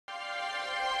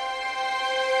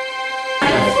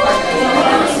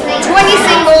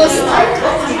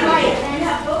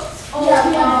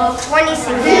26.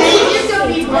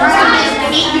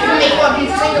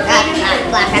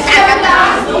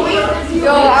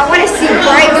 Yo, I want to see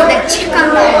Brian do the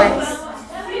chicken ones.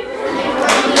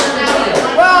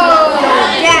 Whoa,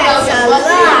 that's a lot.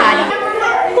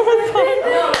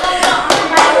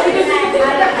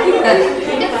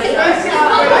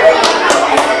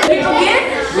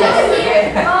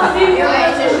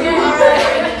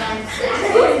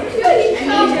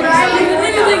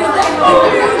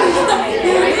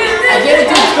 I get it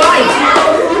twice.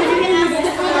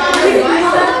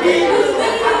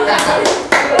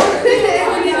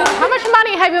 How much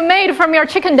money have you made from your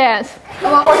chicken dance?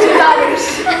 About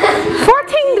 $14.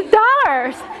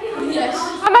 $14? Yes.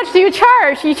 How much do you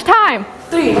charge each time?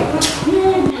 $3.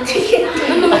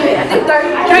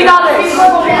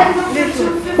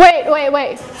 Wait.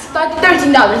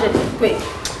 $13. Wait.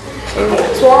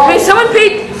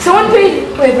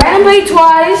 Wait, Brandon paid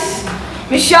twice,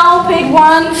 Michelle paid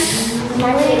once,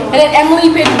 and then Emily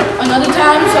paid another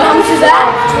time, so how much is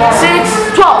that?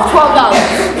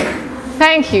 $12.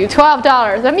 Thank you,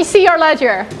 $12. Let me see your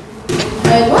ledger.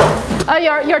 What?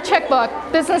 Your checkbook,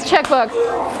 business checkbook.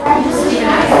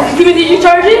 Did you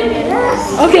charge it?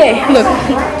 Okay, look.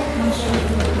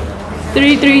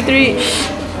 333.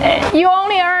 You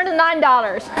only earned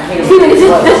 $9. Steven, is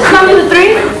this coming to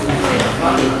 3?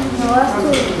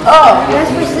 Oh.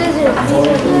 That's for scissors.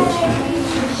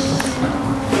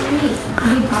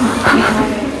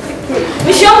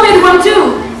 Michelle paid 1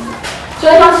 too. So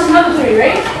that costs us another 3,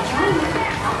 right?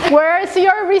 Where is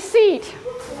your receipt?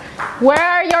 Where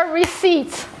are your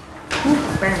receipts?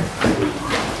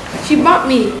 She bought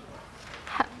me.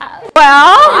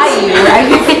 Well,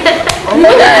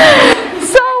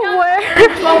 so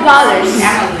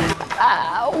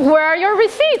 $12. where are your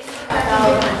receipts?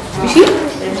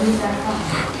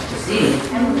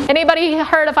 Anybody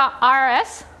heard of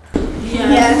RS?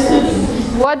 Yes.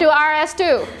 What do RS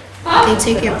do? They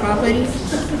take your property.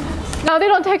 No, they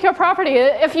don't take your property.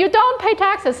 If you don't pay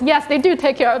taxes, yes, they do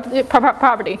take your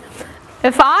property.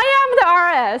 If I am the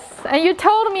RS and you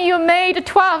told me you made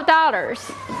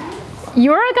 $12,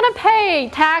 you're going to pay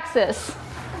taxes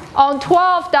on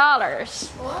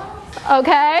 $12.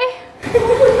 Okay?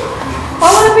 Why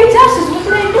would I pay taxes? What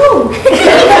did I do?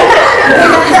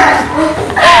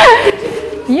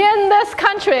 In this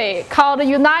country called the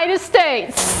United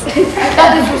States. I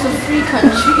thought this was a free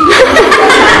country.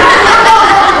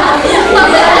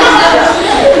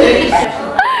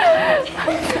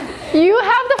 You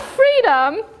have the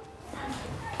freedom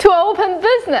to open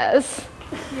business.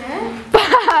 Yeah.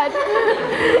 But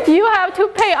you have to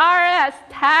pay IRS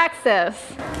taxes.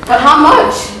 But how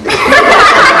much?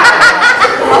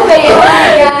 I'll pay it.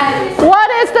 What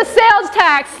is the sales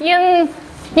tax in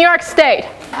New York State?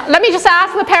 Let me just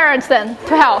ask the parents then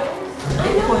to help.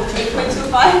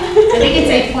 8.25? I think it's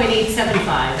 8.875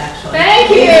 actually. Thank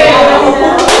you.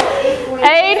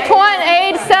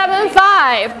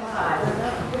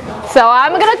 8.875. So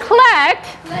I'm going to collect.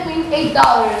 That means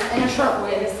 $8 in a short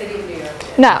way. In the city of New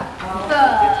York. No.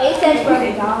 8 cents for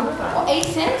every dollar. Oh, 8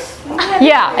 cents?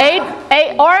 Yeah,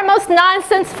 eight, almost 9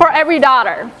 cents for every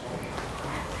dollar.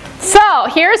 So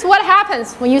here's what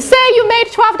happens. When you say you made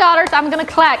 $12, I'm going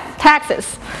to collect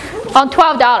taxes on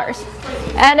 $12.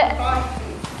 And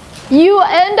you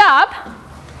end up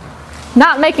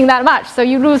not making that much, so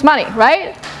you lose money,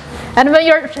 right? And when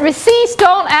your receipts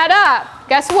don't add up,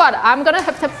 guess what? I'm going to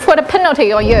have to put a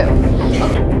penalty on you.